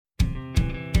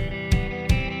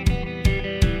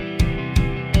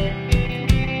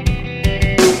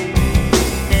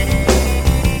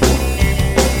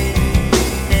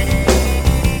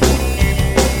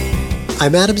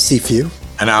I'm Adam Seafew.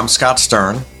 And I'm Scott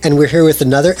Stern. And we're here with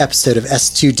another episode of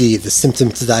S2D, the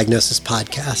Symptom to Diagnosis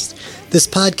podcast. This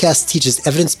podcast teaches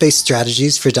evidence-based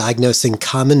strategies for diagnosing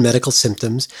common medical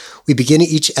symptoms. We begin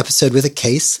each episode with a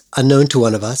case, unknown to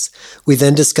one of us. We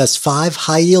then discuss 5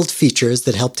 high-yield features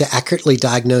that help to accurately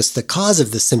diagnose the cause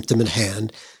of the symptom at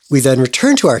hand. We then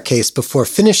return to our case before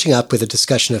finishing up with a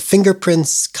discussion of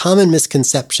fingerprints, common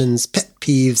misconceptions, pet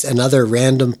peeves, and other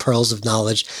random pearls of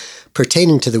knowledge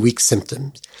pertaining to the week's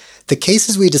symptoms. The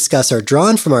cases we discuss are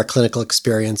drawn from our clinical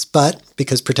experience, but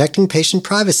because protecting patient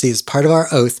privacy is part of our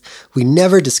oath, we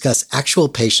never discuss actual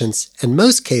patients, and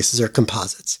most cases are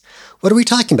composites. What are we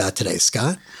talking about today,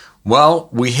 Scott? Well,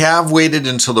 we have waited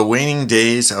until the waning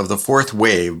days of the 4th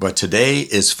wave, but today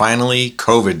is finally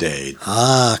COVID Day.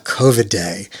 COVID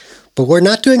Day. But we're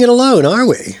not doing it alone, are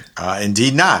we?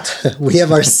 Indeed not. We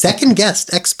have our second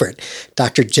guest expert,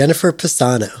 Dr. Jennifer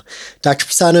Pisano. Dr.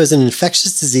 Pisano is an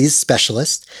infectious disease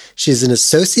specialist. She is an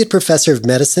associate professor of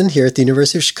medicine here at the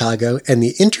University of Chicago and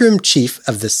the interim chief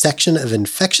of the section of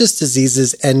infectious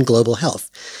diseases and global health.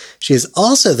 She is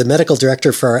also the medical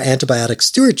director for our antibiotic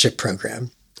stewardship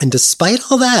program. And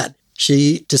despite all that,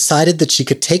 she decided that she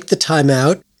could take the time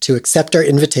out to accept our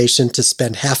invitation to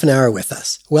spend half an hour with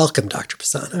us. Welcome, Dr.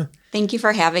 Pisano. Thank you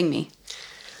for having me.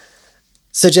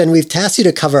 So, Jen, we've tasked you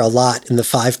to cover a lot in the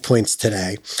 5 points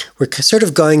today. We're sort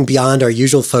of going beyond our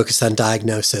usual focus on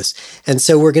diagnosis, and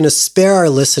so we're going to spare our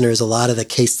listeners a lot of the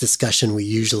case discussion we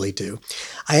usually do.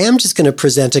 I am just going to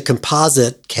present a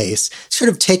composite case, sort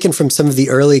of taken from some of the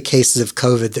early cases of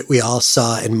COVID that we all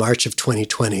saw in March of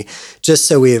 2020, just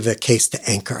so we have a case to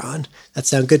anchor on. That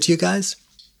sound good to you guys?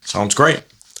 Sounds great.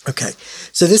 Okay,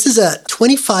 so this is a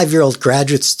 25-year-old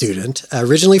graduate student,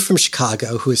 originally from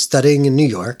Chicago, who is studying in New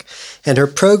York, and her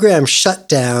program shut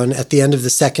down at the end of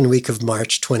the second week of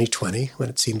March 2020, when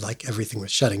it seemed like everything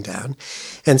was shutting down.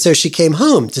 And so she came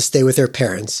home to stay with her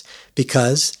parents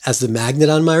because, as the magnet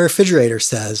on my refrigerator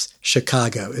says,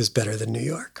 Chicago is better than New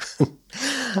York.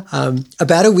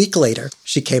 About a week later,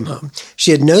 she came home.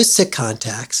 She had no sick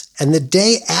contacts, and the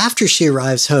day after she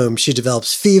arrives home, she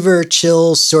develops fever,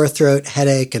 chills, sore throat,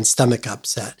 headache, and stomach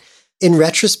upset. In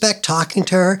retrospect, talking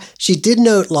to her, she did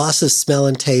note loss of smell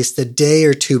and taste a day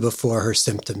or two before her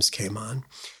symptoms came on.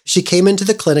 She came into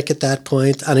the clinic at that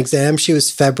point. On exam, she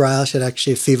was febrile. She had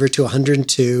actually a fever to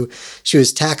 102. She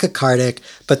was tachycardic,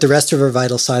 but the rest of her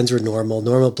vital signs were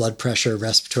normal blood pressure,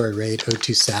 respiratory rate,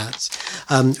 O2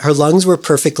 sats. Her lungs were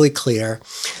perfectly clear.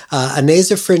 A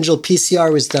nasopharyngeal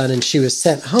PCR was done, and she was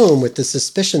sent home with the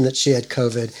suspicion that she had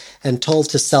COVID and told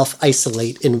to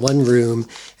self-isolate in one room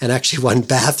and actually one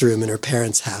bathroom in her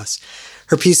parents' house.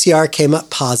 Her PCR came up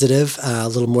positive a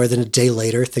little more than a day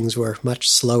later. Things were much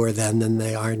slower then than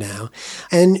they are now.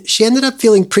 And she ended up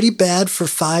feeling pretty bad for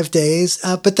 5 days,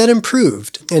 but then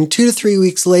improved. And 2 to 3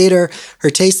 weeks later, her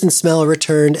taste and smell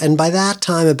returned. And by that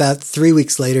time, about 3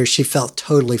 weeks later, she felt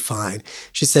totally fine.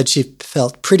 She said she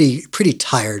felt pretty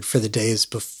tired for the days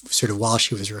sort of while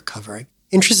she was recovering.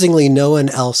 Interestingly, no one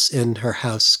else in her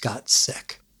house got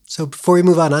sick. So before we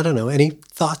move on, I don't know, any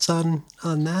thoughts on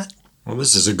that? Well,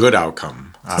 this is a good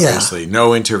outcome, obviously. Yeah.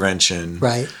 No intervention,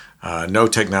 right? No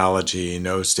technology,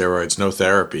 no steroids, no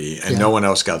therapy, and no one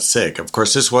else got sick. Of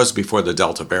course, this was before the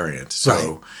Delta variant,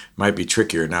 so it might be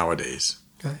trickier nowadays.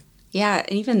 Right. Yeah,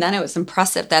 and even then it was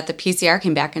impressive that the PCR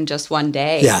came back in just one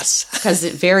day. Yes. Because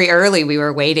very early we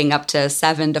were waiting up to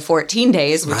 7 to 14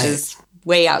 days, which is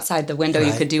way outside the window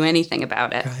you could do anything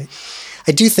about it. Right.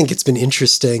 I do think it's been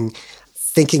interesting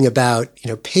thinking about,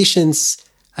 patients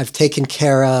I've taken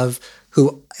care of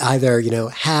who either,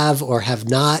 have or have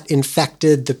not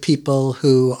infected the people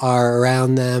who are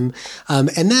around them.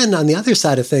 And then on the other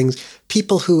side of things,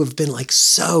 people who have been like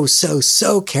so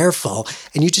careful,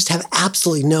 and you just have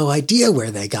absolutely no idea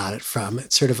where they got it from.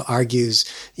 It sort of argues,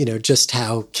 just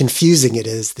how confusing it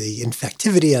is, the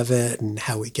infectivity of it and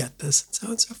how we get this and so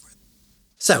on and so forth.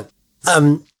 So,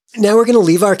 now we're going to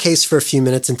leave our case for a few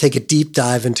minutes and take a deep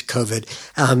dive into COVID.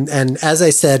 And as I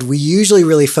said, we usually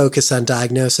really focus on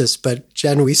diagnosis, but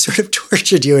Jen, we sort of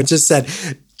tortured you and just said,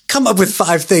 come up with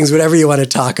 5 things, whatever you want to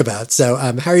talk about. So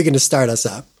how are you going to start us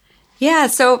up? Yeah,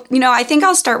 so, I think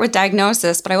I'll start with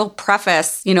diagnosis, but I will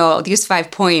preface, these 5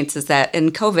 points is that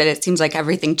in COVID, it seems like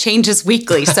everything changes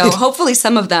weekly. So hopefully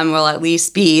some of them will at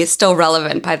least be still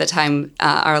relevant by the time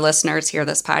our listeners hear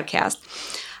this podcast.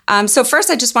 So first,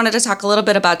 I just wanted to talk a little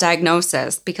bit about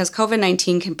diagnosis because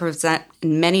COVID-19 can present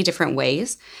in many different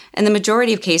ways, and the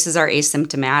majority of cases are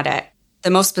asymptomatic.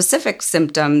 The most specific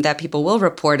symptom that people will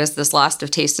report is this loss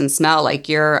of taste and smell, like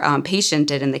your patient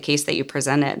did in the case that you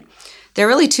presented. There are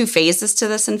really two phases to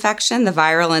this infection, the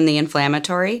viral and the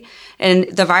inflammatory. And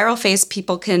the viral phase,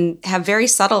 people can have very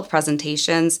subtle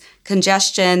presentations,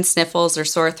 congestion, sniffles, or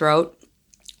sore throat,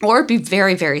 or be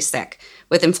very, very sick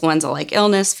with influenza-like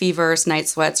illness, fevers, night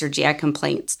sweats, or GI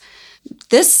complaints.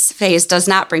 This phase does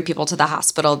not bring people to the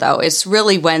hospital, though. It's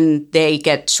really when they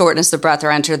get shortness of breath or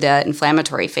enter the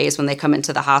inflammatory phase when they come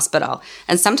into the hospital.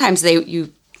 And sometimes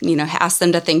you ask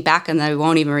them to think back and they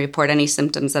won't even report any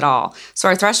symptoms at all. So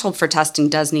our threshold for testing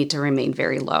does need to remain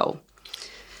very low.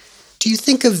 Do you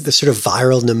think of the sort of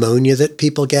viral pneumonia that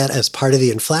people get as part of the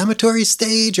inflammatory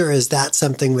stage, or is that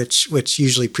something which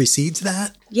usually precedes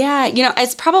that? Yeah,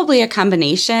 it's probably a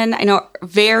combination. I know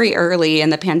very early in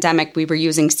the pandemic, we were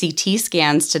using CT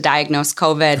scans to diagnose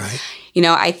COVID. Right.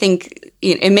 I think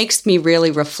it makes me really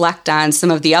reflect on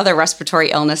some of the other respiratory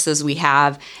illnesses we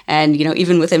have. And,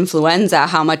 even with influenza,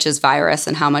 how much is virus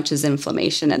and how much is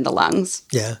inflammation in the lungs?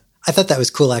 Yeah. I thought that was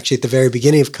cool, actually, at the very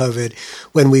beginning of COVID,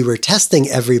 when we were testing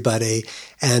everybody,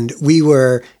 and we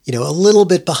were, a little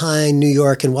bit behind New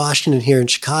York and Washington here in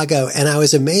Chicago. And I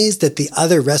was amazed at the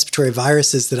other respiratory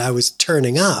viruses that I was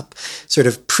turning up, sort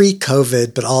of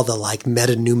pre-COVID, but all the like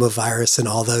metapneumovirus and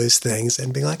all those things,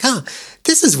 and being like,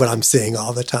 this is what I'm seeing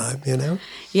all the time,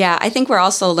 Yeah, I think we're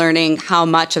also learning how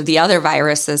much of the other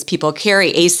viruses people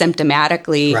carry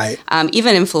asymptomatically, right.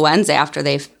 Even influenza after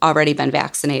they've already been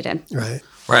vaccinated. Right.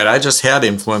 Right. I just had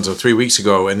influenza 3 weeks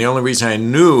ago, and the only reason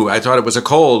I thought it was a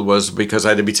cold was because I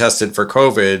had to be tested for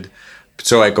COVID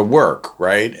so I could work,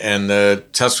 right? And the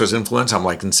test was influenza. I'm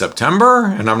like, in September?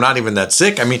 And I'm not even that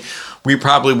sick. I mean, we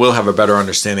probably will have a better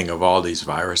understanding of all these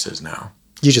viruses now.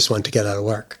 You just want to get out of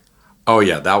work. Oh,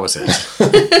 yeah, that was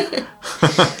it.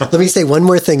 Let me say one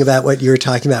more thing about what you were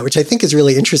talking about, which I think is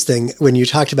really interesting when you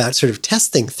talked about sort of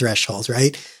testing thresholds,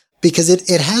 right? Because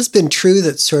it has been true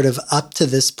that sort of up to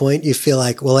this point, you feel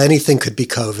like, well, anything could be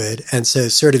COVID. And so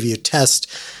sort of you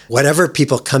test whatever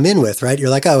people come in with, right? You're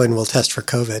like, and we'll test for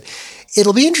COVID.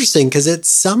 It'll be interesting because at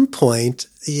some point,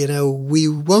 we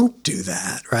won't do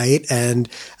that, right? And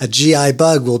a GI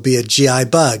bug will be a GI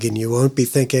bug and you won't be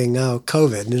thinking,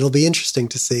 COVID. And it'll be interesting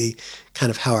to see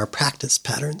kind of how our practice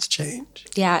patterns change.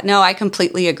 Yeah, no, I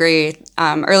completely agree.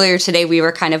 Earlier today, we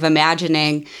were kind of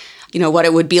imagining what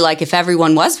it would be like if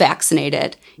everyone was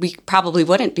vaccinated. We probably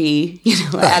wouldn't be,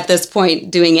 right. at this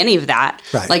point doing any of that,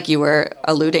 right. like you were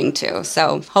alluding to.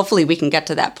 So hopefully we can get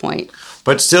to that point.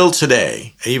 But still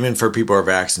today, even for people who are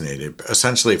vaccinated,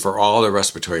 essentially for all the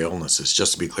respiratory illnesses,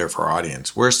 just to be clear for our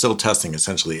audience, we're still testing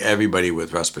essentially everybody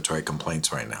with respiratory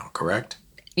complaints right now, correct?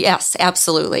 Yes,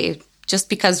 absolutely. Just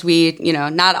because we,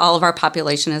 not all of our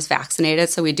population is vaccinated,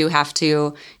 so we do have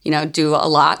to, do a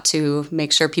lot to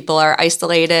make sure people are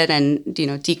isolated and,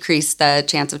 decrease the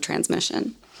chance of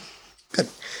transmission. Good.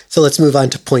 So let's move on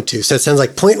to point 2. So it sounds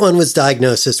like point 1 was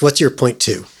diagnosis. What's your point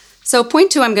 2? So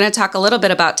point 2, I'm going to talk a little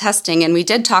bit about testing, and we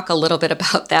did talk a little bit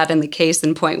about that in the case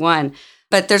in point 1.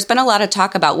 But there's been a lot of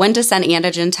talk about when to send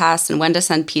antigen tests and when to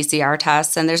send PCR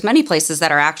tests, and there's many places that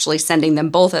are actually sending them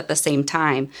both at the same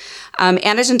time.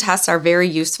 Antigen tests are very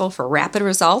useful for rapid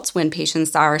results when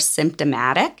patients are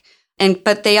symptomatic,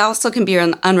 but they also can be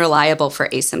unreliable for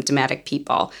asymptomatic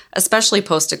people, especially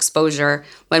post-exposure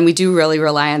when we do really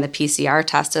rely on the PCR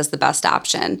test as the best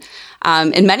option.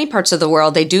 In many parts of the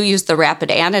world, they do use the rapid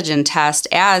antigen test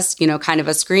as, kind of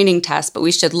a screening test, but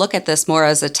we should look at this more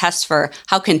as a test for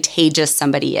how contagious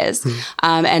somebody is,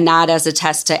 and not as a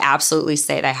test to absolutely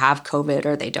say they have COVID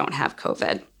or they don't have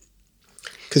COVID.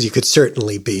 Because you could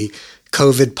certainly be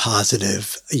COVID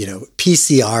positive,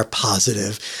 PCR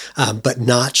positive, but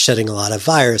not shedding a lot of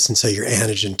virus, and so your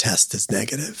antigen test is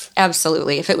negative.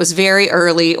 Absolutely. If it was very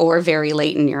early or very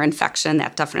late in your infection,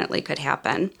 that definitely could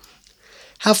happen.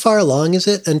 How far along is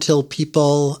it until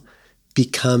people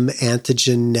become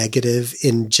antigen negative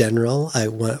in general?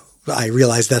 I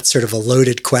realize that's sort of a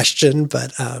loaded question,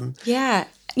 but... Yeah.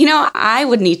 I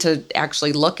would need to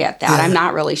actually look at that. Yeah. I'm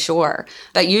not really sure.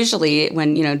 But usually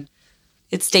when,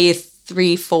 it's day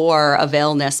 3, 4 of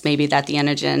illness, maybe that the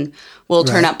antigen will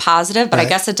turn up positive. But I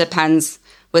guess it depends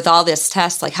with all this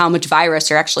tests, like how much virus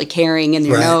you're actually carrying in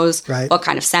your nose, what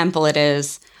kind of sample it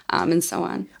is, and so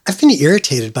on. I've been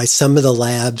irritated by some of the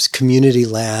labs, community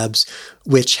labs,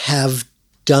 which have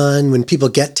done, when people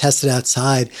get tested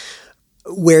outside,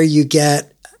 where you get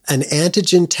an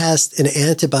antigen test, an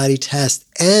antibody test,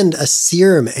 and a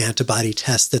serum antibody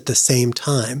test at the same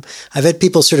time. I've had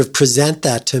people sort of present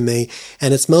that to me,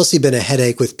 and it's mostly been a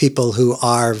headache with people who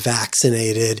are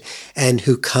vaccinated and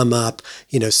who come up,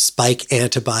 spike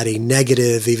antibody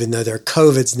negative, even though their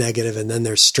COVID's negative, and then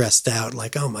they're stressed out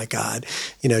like, oh my God,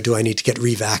 do I need to get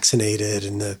revaccinated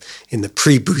in the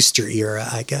pre-booster era,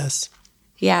 I guess.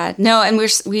 Yeah, no, and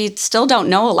we still don't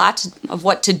know a lot of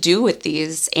what to do with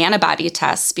these antibody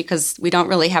tests because we don't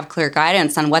really have clear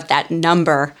guidance on what that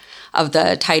number of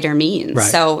the titer means.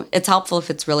 Right. So it's helpful if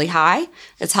it's really high.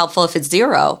 It's helpful if it's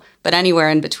 0, but anywhere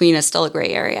in between is still a gray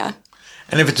area.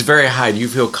 And if it's very high, do you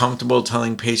feel comfortable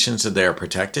telling patients that they are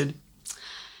protected?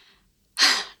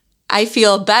 I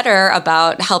feel better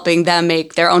about helping them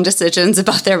make their own decisions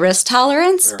about their risk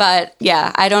tolerance. Sure. But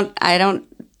yeah, I don't,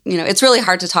 it's really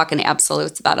hard to talk in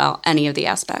absolutes about any of the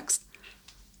aspects.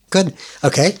 Good.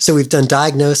 Okay. So we've done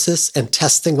diagnosis and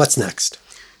testing. What's next?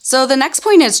 So the next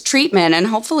point is treatment, and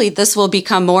hopefully this will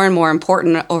become more and more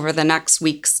important over the next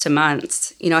weeks to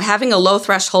months. Having a low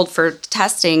threshold for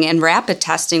testing and rapid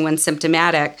testing when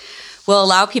symptomatic will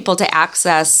allow people to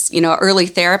access, early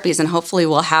therapies, and hopefully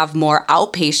we'll have more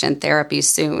outpatient therapies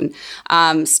soon.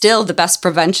 Still, the best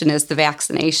prevention is the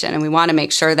vaccination, and we want to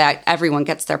make sure that everyone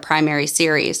gets their primary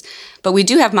series. But we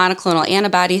do have monoclonal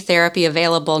antibody therapy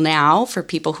available now for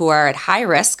people who are at high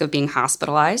risk of being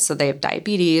hospitalized. So they have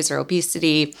diabetes or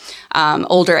obesity,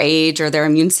 older age, or their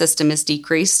immune system is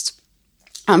decreased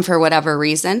for whatever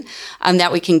reason,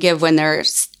 that we can give when they're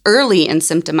early in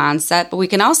symptom onset, but we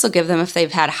can also give them if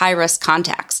they've had high-risk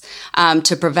contacts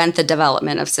to prevent the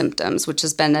development of symptoms, which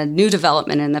has been a new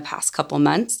development in the past couple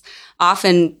months.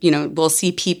 Often, we'll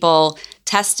see people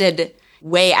tested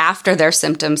way after their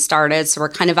symptoms started, so we're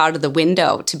kind of out of the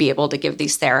window to be able to give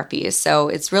these therapies. So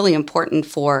it's really important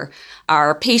for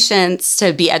our patients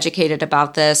to be educated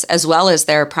about this, as well as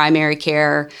their primary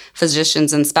care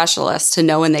physicians and specialists to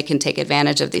know when they can take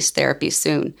advantage of these therapies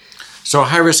soon. So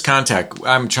high-risk contact,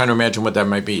 I'm trying to imagine what that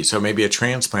might be. So maybe a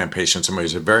transplant patient, somebody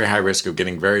who's at very high risk of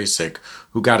getting very sick,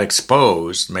 who got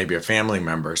exposed, maybe a family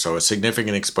member, so a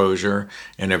significant exposure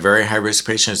in a very high-risk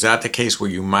patient. Is that the case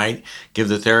where you might give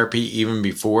the therapy even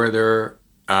before their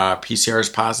PCR is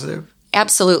positive?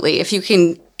 Absolutely. If you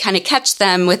can kind of catch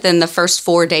them within the first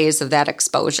 4 days of that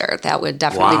exposure, that would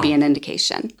definitely be an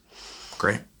indication.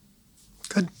 Great.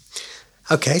 Good.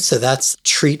 Okay, so that's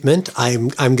treatment. I'm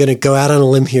going to go out on a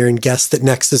limb here and guess that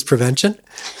next is prevention.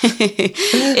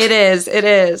 It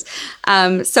is.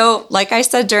 So like I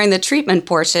said during the treatment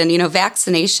portion,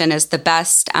 vaccination is the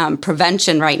best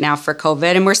prevention right now for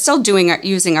COVID, and we're still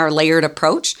using our layered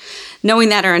approach, knowing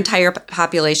that our entire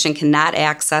population cannot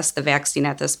access the vaccine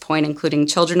at this point, including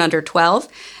children under 12,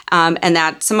 and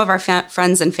that some of our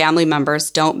friends and family members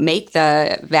don't make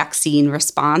the vaccine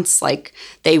response like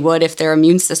they would if their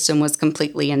immune system was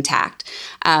completely intact.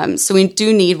 So we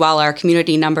do need, while our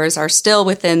community numbers are still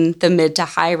within the mid to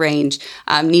high range,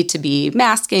 need to be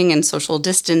masking and social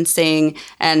distancing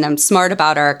and smart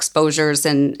about our exposures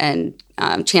and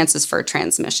chances for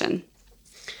transmission.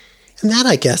 And that,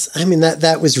 I guess,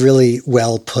 that was really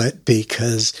well put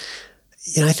because,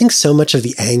 I think so much of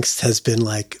the angst has been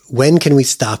like, when can we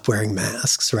stop wearing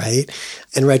masks, right?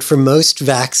 And right, for most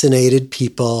vaccinated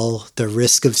people, the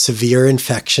risk of severe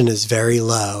infection is very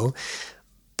low.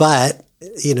 But,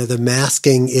 the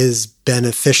masking is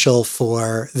beneficial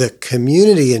for the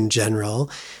community in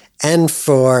general and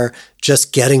for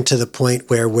just getting to the point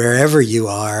where wherever you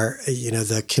are,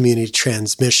 the community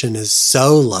transmission is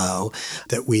so low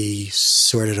that we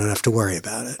sort of don't have to worry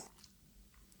about it.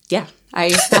 Yeah, I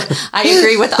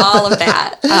agree with all of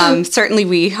that. Certainly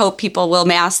we hope people will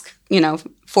mask,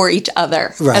 for each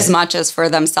other as much as for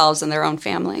themselves and their own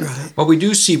family. Right. Well, we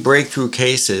do see breakthrough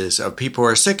cases of people who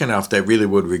are sick enough that really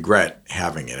would regret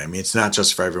having it. It's not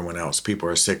just for everyone else. People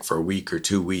are sick for a week or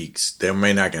 2 weeks. They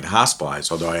may not get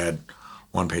hospitalized, although I had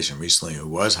one patient recently who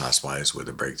was hospitalized with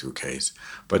a breakthrough case,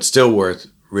 but still worth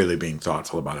really being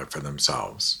thoughtful about it for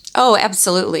themselves. Oh,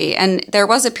 absolutely. And there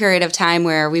was a period of time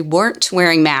where we weren't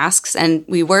wearing masks and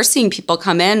we were seeing people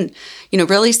come in,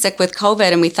 really sick with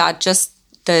COVID. And we thought just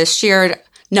the sheer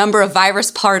number of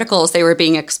virus particles they were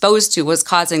being exposed to was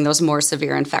causing those more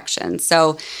severe infections.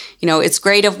 So, it's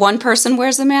great if one person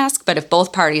wears a mask, but if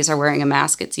both parties are wearing a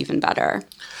mask, it's even better.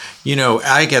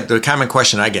 I get the common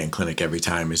question I get in clinic every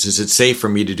time is it safe for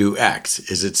me to do X?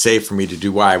 Is it safe for me to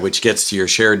do Y? Which gets to your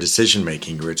shared decision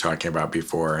making we were talking about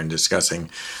before and discussing.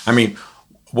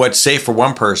 What's safe for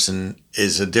one person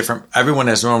is everyone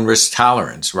has their own risk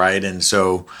tolerance, right? And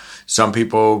so some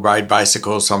people ride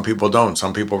bicycles, some people don't.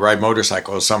 Some people ride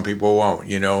motorcycles, some people won't,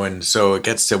 and so it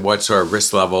gets to what sort of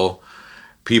risk level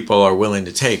people are willing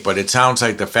to take. But it sounds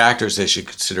like the factors they should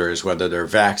consider is whether they're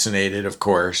vaccinated, of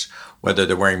course, whether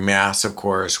they're wearing masks, of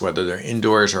course, whether they're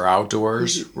indoors or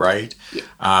outdoors, right? Yeah.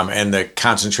 And the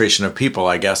concentration of people,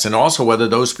 I guess, and also whether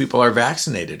those people are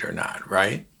vaccinated or not,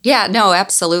 right? Yeah, no,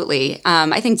 absolutely.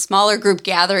 I think smaller group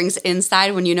gatherings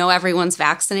inside when everyone's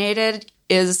vaccinated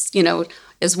is,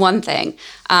 is one thing.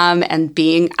 And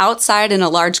being outside in a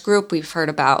large group, we've heard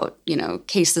about,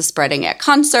 cases spreading at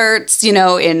concerts,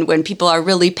 when people are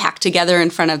really packed together in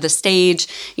front of the stage,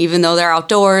 even though they're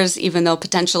outdoors, even though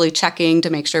potentially checking to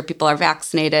make sure people are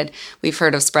vaccinated, we've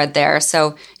heard of spread there.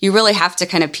 So you really have to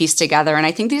kind of piece together. And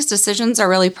I think these decisions are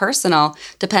really personal,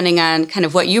 depending on kind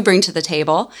of what you bring to the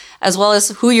table, as well as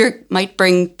who you might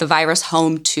bring the virus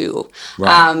home to.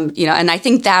 Right. And I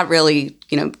think that really,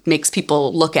 makes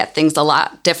people look at things a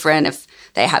lot different. If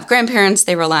they have grandparents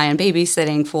they rely on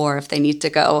babysitting for, if they need to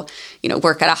go,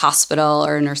 work at a hospital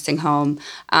or a nursing home,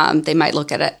 they might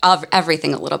look at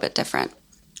everything a little bit different.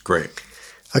 Great.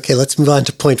 Okay, let's move on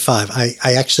to point 5.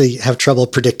 I actually have trouble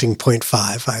predicting point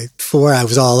 5. 4, I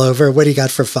was all over. What do you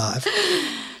got for 5?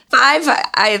 5,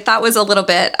 I thought was a little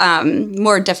bit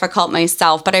more difficult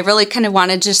myself, but I really kind of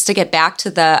wanted just to get back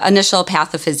to the initial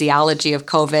pathophysiology of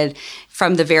COVID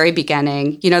from the very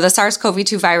beginning. The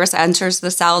SARS-CoV-2 virus enters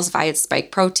the cells via its spike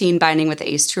protein binding with the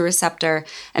ACE2 receptor.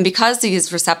 And because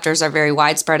these receptors are very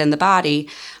widespread in the body,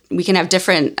 we can have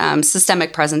different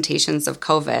systemic presentations of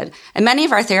COVID. And many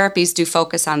of our therapies do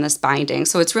focus on this binding.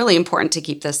 So it's really important to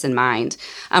keep this in mind.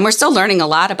 We're still learning a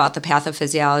lot about the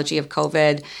pathophysiology of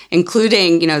COVID,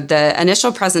 including, the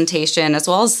initial presentation, as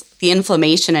well as the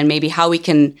inflammation and maybe how we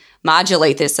can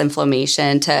modulate this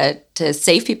inflammation to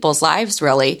save people's lives,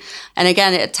 really. And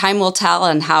again, time will tell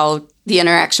on how the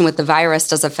interaction with the virus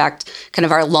does affect kind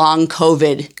of our long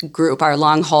COVID group, our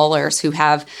long haulers who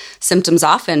have symptoms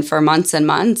often for months and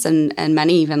months and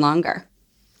many even longer.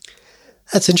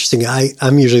 That's interesting.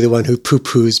 I'm usually the one who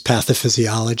poo-poos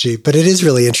pathophysiology, but it is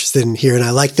really interesting here. And I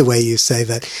like the way you say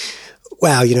that,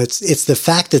 wow, it's the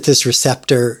fact that this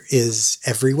receptor is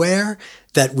everywhere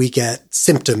that we get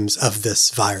symptoms of this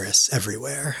virus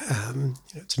everywhere.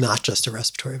 It's not just a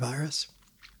respiratory virus.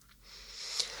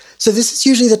 So this is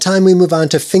usually the time we move on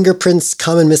to fingerprints,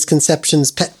 common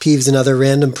misconceptions, pet peeves, and other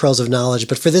random pearls of knowledge.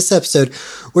 But for this episode,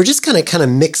 we're just going to kind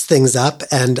of mix things up.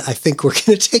 And I think we're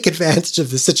going to take advantage of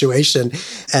the situation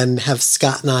and have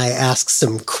Scott and I ask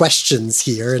some questions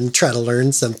here and try to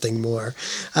learn something more.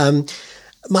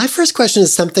 My first question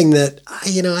is something that,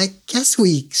 I guess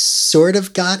we sort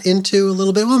of got into a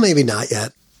little bit. Well, maybe not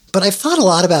yet. But I've thought a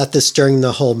lot about this during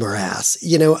the whole morass.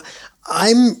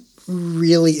 I'm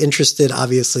really interested,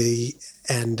 obviously,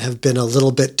 and have been a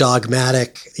little bit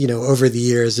dogmatic, over the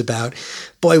years about,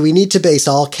 boy, we need to base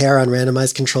all care on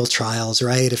randomized controlled trials,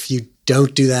 right? If you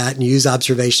don't do that and use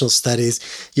observational studies,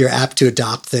 you're apt to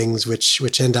adopt things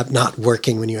which end up not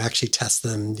working when you actually test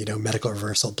them, medical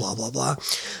reversal, blah, blah, blah.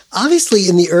 Obviously,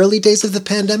 in the early days of the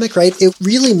pandemic, right, it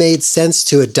really made sense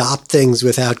to adopt things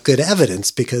without good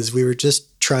evidence because we were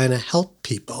just trying to help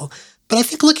people. But I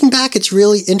think looking back, it's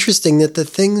really interesting that the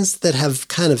things that have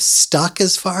kind of stuck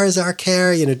as far as our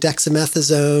care,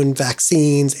 dexamethasone,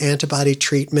 vaccines, antibody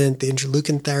treatment, the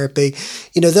interleukin therapy,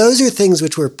 those are things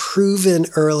which were proven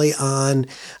early on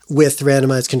with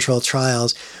randomized controlled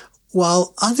trials.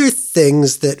 While other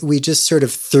things that we just sort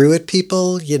of threw at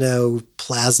people,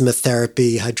 plasma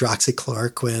therapy,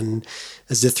 hydroxychloroquine,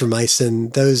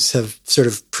 azithromycin, those have sort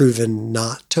of proven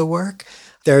not to work.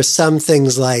 There are some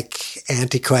things like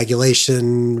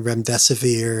anticoagulation,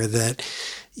 remdesivir that,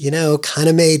 kind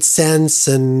of made sense,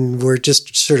 and we're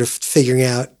just sort of figuring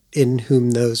out in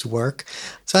whom those work.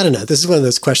 So I don't know. This is one of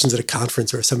those questions at a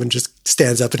conference where someone just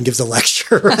stands up and gives a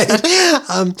lecture, right?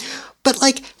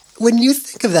 But when you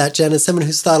think of that, Jen, as someone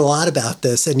who's thought a lot about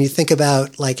this, and you think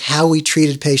about how we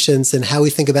treated patients and how we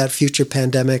think about future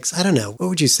pandemics, I don't know. What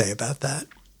would you say about that?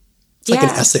 It's like an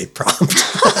essay prompt.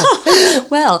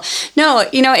 Well, no,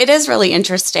 it is really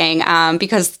interesting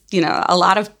because, a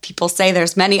lot of people say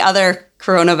there's many other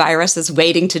coronaviruses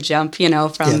waiting to jump,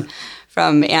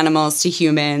 from animals to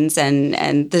humans.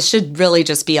 And this should really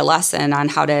just be a lesson on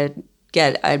how to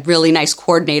get a really nice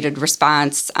coordinated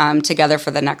response together for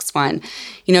the next one.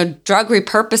 Drug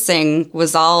repurposing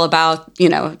was all about,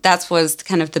 that was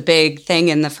kind of the big thing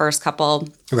in the first couple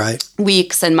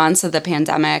weeks and months of the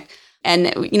pandemic.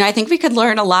 And, I think we could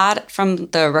learn a lot from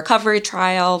the recovery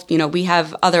trial. We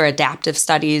have other adaptive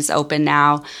studies open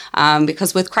now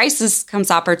because with crisis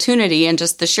comes opportunity, and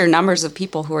just the sheer numbers of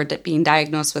people who are being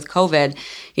diagnosed with COVID,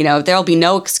 there'll be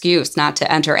no excuse not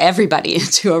to enter everybody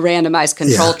into a randomized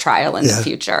controlled trial in the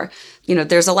future.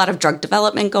 There's a lot of drug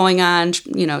development going on,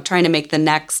 trying to make the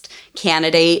next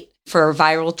candidate for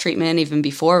viral treatment even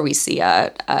before we see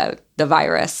the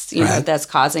virus, that's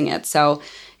causing it. So,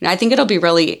 I think it'll be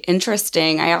really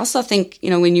interesting. I also think,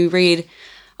 when you read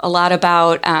a lot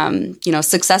about,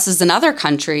 successes in other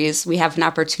countries, we have an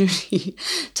opportunity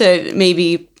to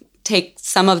maybe take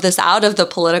some of this out of the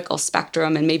political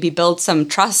spectrum and maybe build some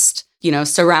trust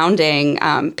surrounding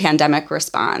pandemic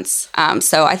response.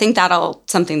 So I think that'll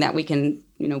something that we can,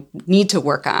 need to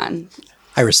work on.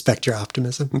 I respect your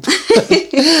optimism.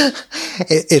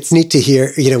 It's neat to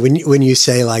hear, when you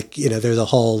say there's a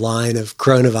whole line of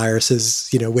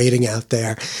coronaviruses, waiting out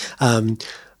there.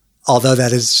 Although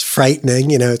that is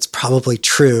frightening, it's probably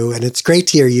true. And it's great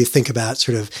to hear you think about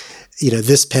sort of,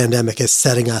 this pandemic is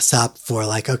setting us up for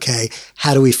okay,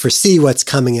 how do we foresee what's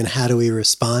coming and how do we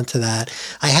respond to that?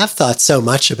 I have thought so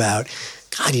much about,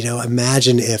 God,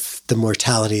 imagine if the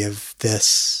mortality of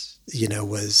this,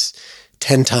 was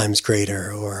 10 times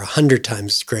greater or 100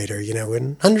 times greater,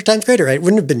 100 times greater, right?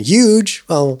 Wouldn't have been huge.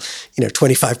 Well,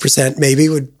 25% maybe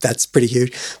that's pretty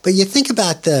huge. But you think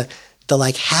about the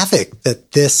havoc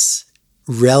that this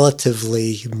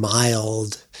relatively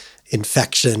mild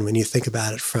infection, when you think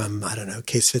about it from,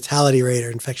 case fatality rate or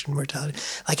infection mortality,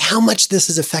 how much this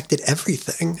has affected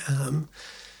everything.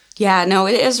 Yeah, no,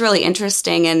 it is really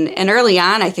interesting. And early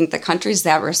on, I think the countries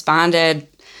that responded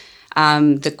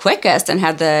the quickest and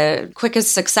had the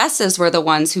quickest successes were the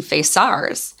ones who faced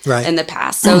SARS in the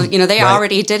past. So, they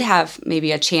already did have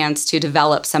maybe a chance to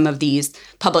develop some of these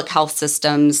public health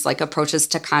systems, like approaches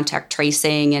to contact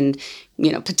tracing. And,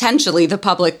 potentially the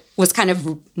public was kind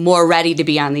of more ready to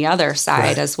be on the other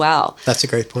side as well. That's a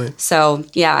great point. So,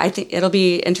 yeah, I think it'll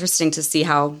be interesting to see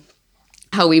how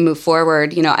we move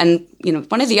forward, and,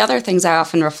 one of the other things I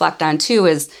often reflect on too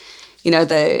is,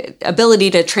 the ability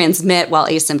to transmit while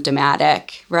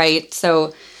asymptomatic, right?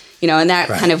 So, and that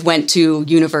kind of went to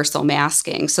universal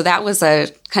masking. So that was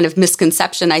a kind of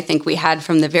misconception I think we had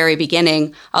from the very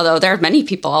beginning, although there are many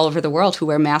people all over the world who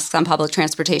wear masks on public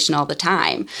transportation all the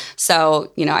time.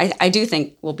 So, I do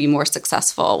think we'll be more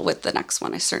successful with the next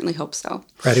one. I certainly hope so.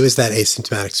 Right. It was that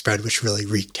asymptomatic spread which really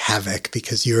wreaked havoc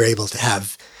because you were able to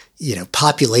have,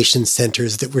 population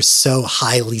centers that were so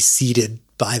highly seeded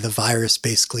by the virus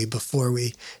basically before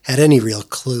we had any real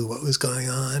clue what was going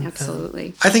on.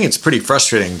 Absolutely. I think it's pretty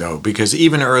frustrating though, because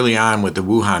even early on with the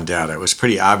Wuhan data, it was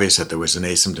pretty obvious that there was an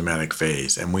asymptomatic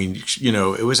phase. And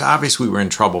it was obvious we were in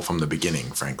trouble from the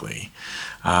beginning, frankly.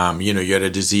 You had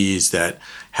a disease that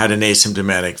had an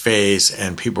asymptomatic phase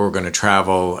and people were going to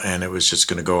travel and it was just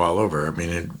going to go all over. I mean,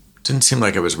 it didn't seem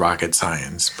like it was rocket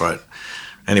science, but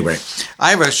anyway, I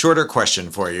have a shorter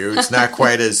question for you. It's not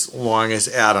quite as long as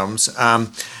Adam's.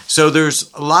 So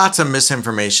there's lots of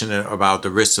misinformation about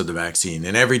the risks of the vaccine.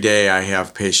 And every day I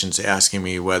have patients asking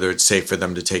me whether it's safe for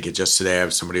them to take it. Just today I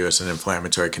have somebody who has an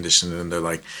inflammatory condition and they're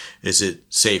like, is it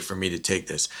safe for me to take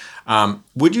this?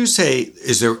 Would you say,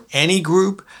 is there any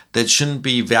group that shouldn't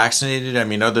be vaccinated? I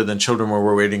mean, other than children where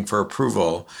we're waiting for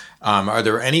approval, are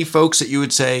there any folks that you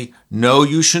would say, no,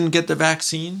 you shouldn't get the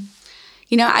vaccine?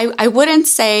 I wouldn't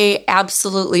say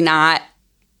absolutely not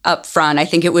up front. I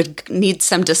think it would need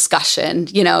some discussion,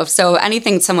 so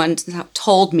anything someone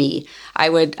told me, I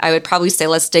would probably say,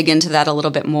 let's dig into that a little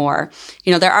bit more.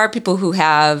 There are people who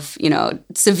have,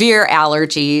 severe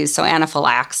allergies, so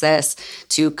anaphylaxis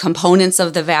to components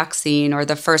of the vaccine or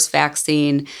the first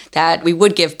vaccine that we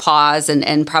would give pause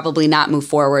and probably not move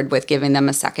forward with giving them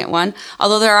a second one.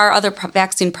 Although there are other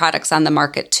vaccine products on the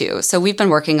market too. So we've been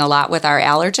working a lot with our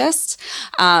allergists,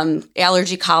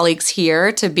 allergy colleagues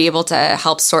here to be able to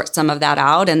help sort some of that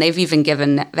out. And they've even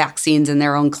given vaccines in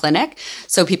their own clinic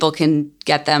so people can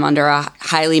get them under a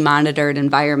highly monitored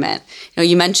environment.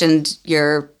 You mentioned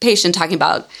your patient talking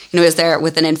about, is there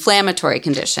with an inflammatory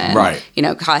condition, right?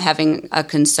 Having a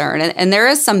concern. And there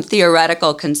is some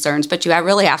theoretical concerns, but you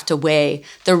really have to weigh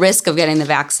the risk of getting the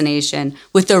vaccination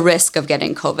with the risk of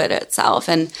getting COVID itself.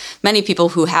 And many people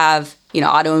who have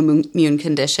autoimmune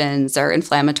conditions or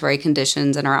inflammatory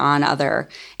conditions and are on other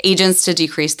agents to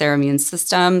decrease their immune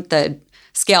system, the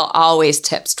scale always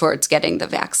tips towards getting the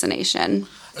vaccination.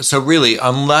 So really,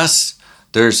 unless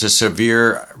there's a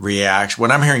severe reaction,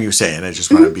 what I'm hearing you say, and I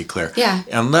just want to be clear,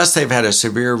 unless they've had a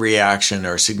severe reaction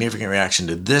or significant reaction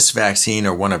to this vaccine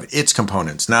or one of its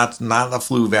components, not the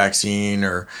flu vaccine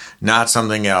or not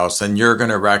something else, then you're going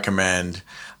to recommend,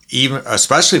 even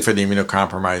especially for the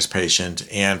immunocompromised patient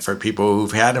and for people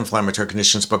who've had inflammatory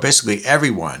conditions, but basically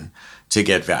everyone, to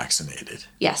get vaccinated.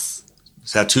 Yes.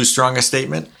 Is that too strong a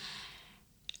statement?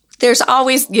 There's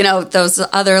always, those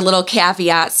other little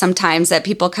caveats sometimes that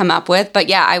people come up with. But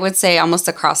yeah, I would say almost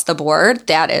across the board,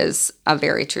 that is a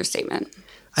very true statement.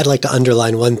 I'd like to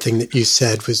underline one thing that you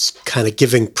said was kind of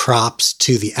giving props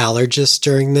to the allergist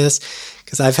during this,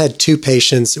 because I've had two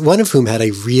patients, one of whom had a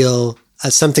real,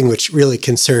 something which really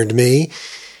concerned me,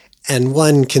 and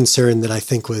one concern that I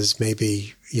think was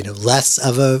maybe, less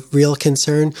of a real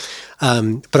concern.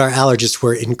 But our allergists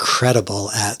were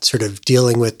incredible at sort of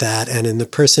dealing with that. And in the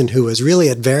person who was really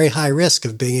at very high risk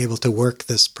of being able to work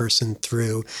this person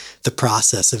through the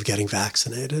process of getting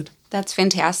vaccinated. That's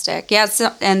fantastic. Yeah,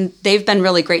 and they've been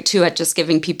really great too at just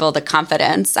giving people the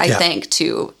confidence, I think,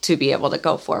 to be able to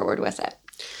go forward with it.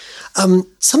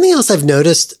 Something else I've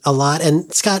noticed a lot,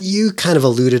 and Scott, you kind of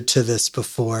alluded to this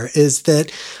before, is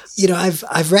that,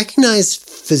 I've recognized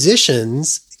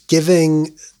physicians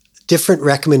giving different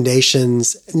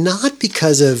recommendations, not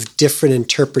because of different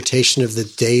interpretation of the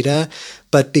data,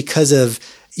 but because of,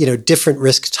 different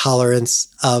risk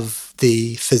tolerance of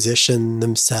the physician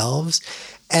themselves.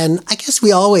 And I guess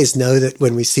we always know that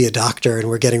when we see a doctor and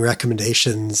we're getting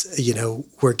recommendations,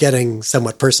 we're getting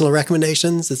somewhat personal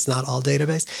recommendations. It's not all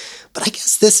database. But I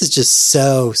guess this is just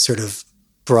so sort of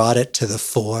brought it to the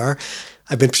fore.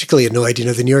 I've been particularly annoyed.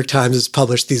 The New York Times has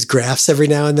published these graphs every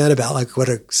now and then about like what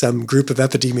some group of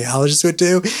epidemiologists would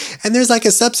do. And there's like a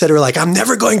subset who are like, I'm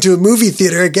never going to a movie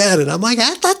theater again. And I'm like,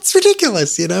 that's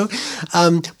ridiculous,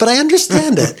 But I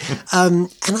understand it.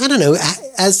 And I don't know,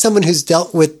 as someone who's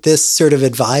dealt with this sort of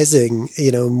advising,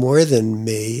 more than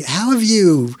me, how have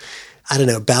you,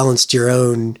 balanced your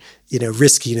own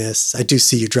riskiness? I do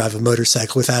see you drive a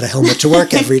motorcycle without a helmet to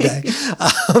work every day.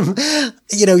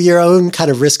 Your own kind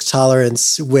of risk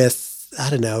tolerance with,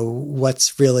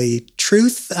 what's really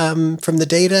truth from the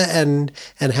data and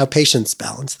how patients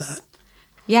balance that.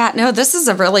 Yeah, no, this is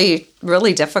a really,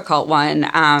 really difficult one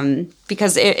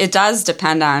because it does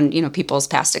depend on, people's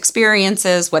past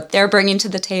experiences, what they're bringing to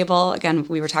the table. Again,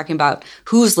 we were talking about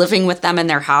who's living with them in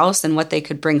their house and what they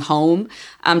could bring home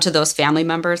to those family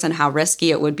members and how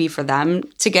risky it would be for them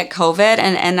to get COVID.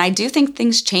 And I do think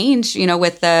things change,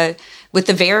 with the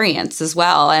variants as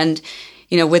well. And,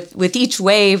 with each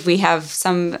wave, we have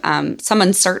some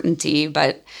uncertainty,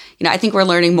 but I think we're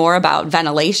learning more about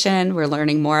ventilation. We're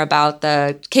learning more about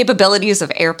the capabilities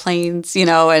of airplanes,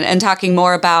 and talking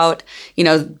more about,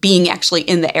 being actually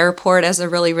in the airport as a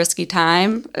really risky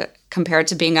time compared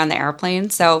to being on the airplane.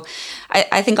 So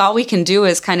I think all we can do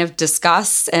is kind of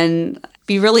discuss and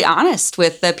be really honest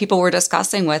with the people we're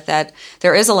discussing with that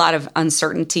there is a lot of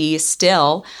uncertainty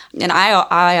still. And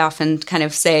I often kind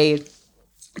of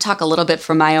talk a little bit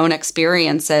from my own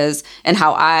experiences and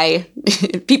how I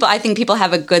think people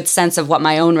have a good sense of what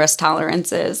my own risk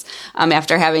tolerance is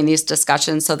after having these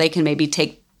discussions, so they can maybe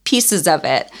take pieces of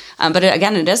it. But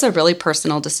again, it is a really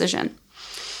personal decision.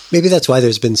 Maybe that's why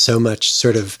there's been so much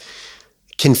sort of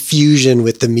confusion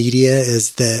with the media,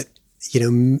 is that,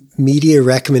 media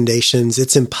recommendations,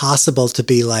 it's impossible to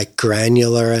be like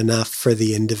granular enough for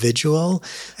the individual.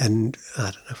 And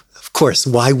I don't know, of course,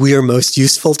 why we're most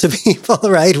useful to people,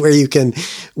 right? Where you can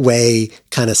weigh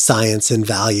kind of science and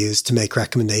values to make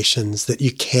recommendations that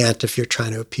you can't if you're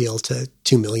trying to appeal to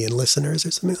 2 million listeners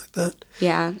or something like that.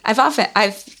 Yeah.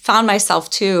 I've found myself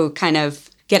too kind of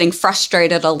getting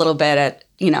frustrated a little bit at,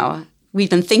 we've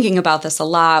been thinking about this a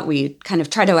lot. We kind of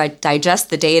try to digest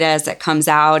the data as it comes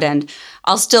out, and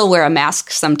I'll still wear a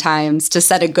mask sometimes to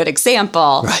set a good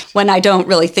example when I don't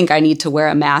really think I need to wear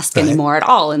a mask anymore at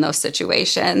all in those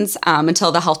situations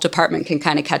until the health department can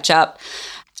kind of catch up.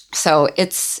 So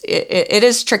it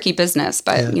is tricky business,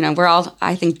 but we're all,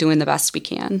 I think, doing the best we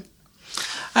can.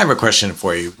 I have a question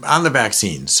for you on the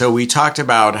vaccine. So we talked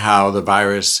about how the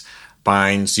virus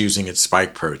binds using its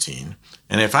spike protein.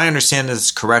 And if I understand this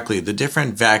correctly, the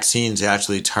different vaccines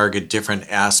actually target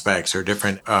different aspects or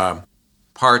different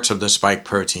parts of the spike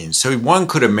protein. So one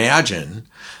could imagine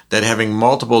that having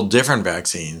multiple different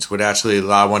vaccines would actually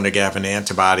allow one to have an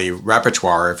antibody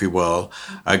repertoire, if you will,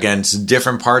 against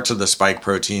different parts of the spike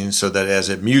protein, so that as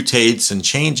it mutates and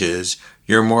changes,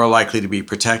 you're more likely to be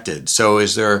protected. So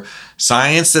is there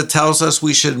science that tells us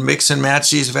we should mix and match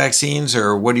these vaccines,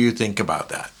 or what do you think about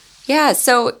that? Yeah,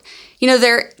 so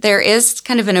there is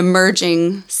kind of an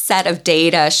emerging set of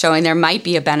data showing there might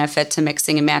be a benefit to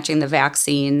mixing and matching the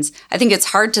vaccines. I think it's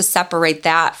hard to separate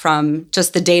that from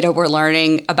just the data we're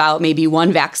learning about maybe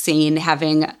one vaccine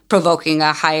provoking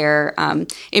a higher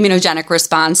immunogenic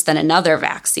response than another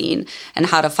vaccine, and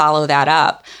how to follow that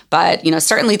up. But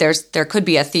certainly there could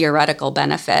be a theoretical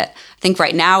benefit. I think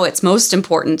right now it's most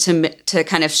important to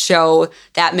kind of show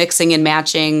that mixing and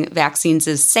matching vaccines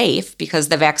is safe, because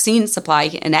the vaccine supply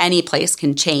in any place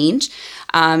can change,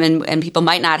 and people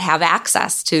might not have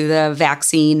access to the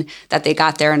vaccine that they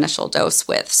got their initial dose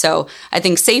with. So I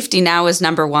think safety now is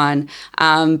number one,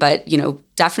 but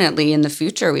definitely in the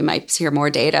future we might hear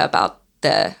more data about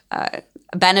the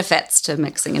benefits to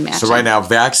mixing and matching. So right now,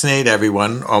 vaccinate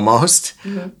everyone, almost.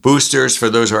 Boosters for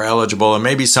those who are eligible. And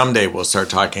maybe someday we'll start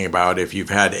talking about if you've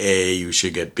had A, you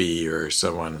should get B, or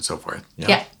so on and so forth.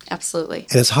 Yeah, absolutely.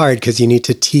 And it's hard because you need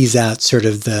to tease out sort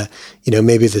of the,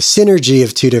 maybe the synergy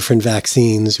of two different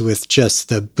vaccines with just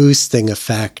the boosting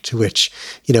effect, which,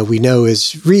 we know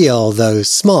is real, though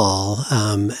small.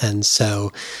 And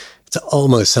so it's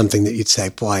almost something that you'd say,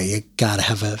 boy, you got to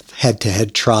have a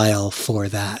head-to-head trial for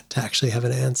that to actually have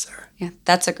an answer. Yeah,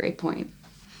 that's a great point.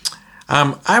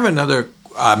 I have another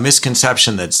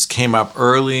misconception that's came up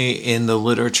early in the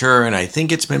literature, and I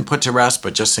think it's been put to rest,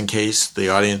 but just in case the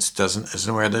audience isn't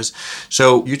aware of this.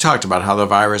 So you talked about how the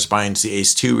virus binds the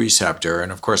ACE2 receptor,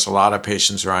 and of course a lot of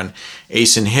patients are on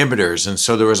ACE inhibitors, and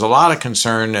so there was a lot of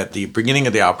concern at the beginning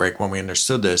of the outbreak when we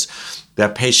understood this,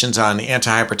 that patients on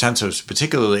antihypertensives,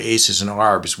 particularly ACEs and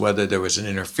ARBs, whether there was an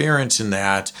interference in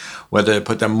that, whether it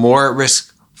put them more at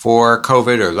risk for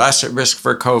COVID or less at risk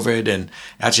for COVID. And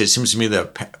actually, it seems to me the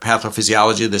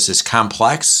pathophysiology of this is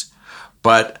complex,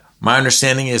 but my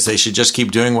understanding is they should just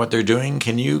keep doing what they're doing.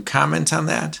 Can you comment on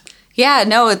that? Yeah,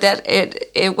 no, that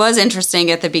it was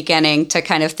interesting at the beginning to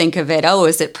kind of think of it,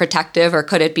 is it protective or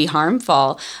could it be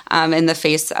harmful in the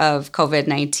face of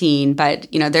COVID-19? But,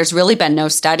 there's really been no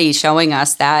study showing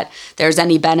us that there's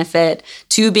any benefit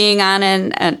to being on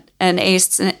an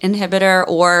ACE inhibitor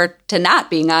or to not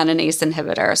being on an ACE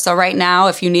inhibitor. So right now,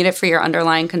 if you need it for your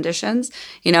underlying conditions,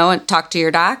 talk to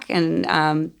your doc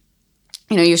and,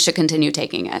 you should continue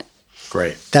taking it.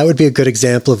 Great. That would be a good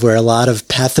example of where a lot of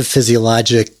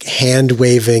pathophysiologic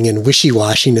hand-waving and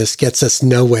wishy-washiness gets us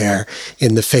nowhere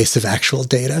in the face of actual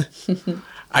data.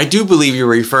 I do believe you're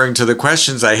referring to the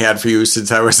questions I had for you since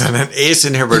I was on an ACE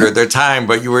inhibitor at the time,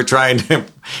 but you were trying to...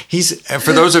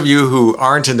 For those of you who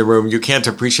aren't in the room, you can't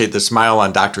appreciate the smile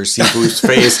on Dr. Sifu's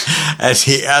face as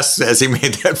he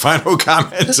made that final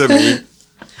comment to me.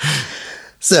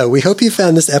 So we hope you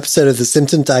found this episode of the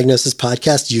Symptom Diagnosis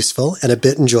Podcast useful and a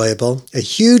bit enjoyable. A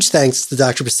huge thanks to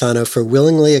Dr. Pisano for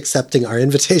willingly accepting our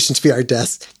invitation to be our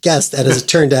guest, and as it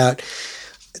turned out,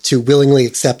 to willingly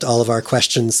accept all of our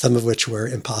questions, some of which were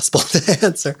impossible to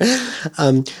answer.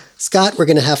 Scott, we're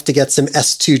going to have to get some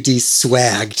S2D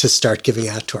swag to start giving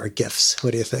out to our gifts.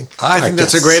 What do you think? I think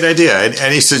that's a great idea.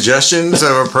 Any suggestions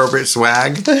of appropriate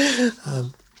swag?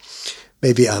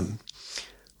 Maybe, what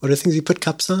are the things you put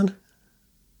cups on?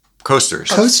 Coasters.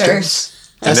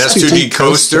 An S2D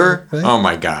coaster? Right? Oh,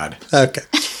 my God. Okay.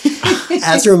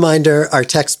 As a reminder, our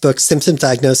textbook, Symptom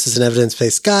Diagnosis and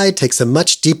Evidence-Based Guide, takes a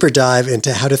much deeper dive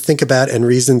into how to think about and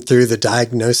reason through the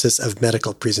diagnosis of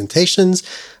medical presentations.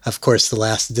 Of course, the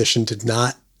last edition did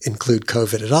not include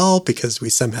COVID at all because we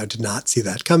somehow did not see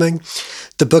that coming.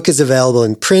 The book is available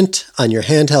in print, on your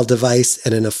handheld device,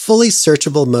 and in a fully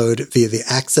searchable mode via the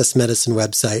Access Medicine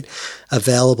website,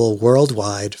 available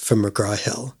worldwide from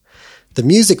McGraw-Hill. The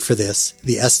music for this,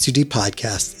 the S2D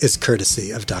podcast, is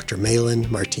courtesy of Dr. Malin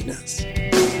Martinez.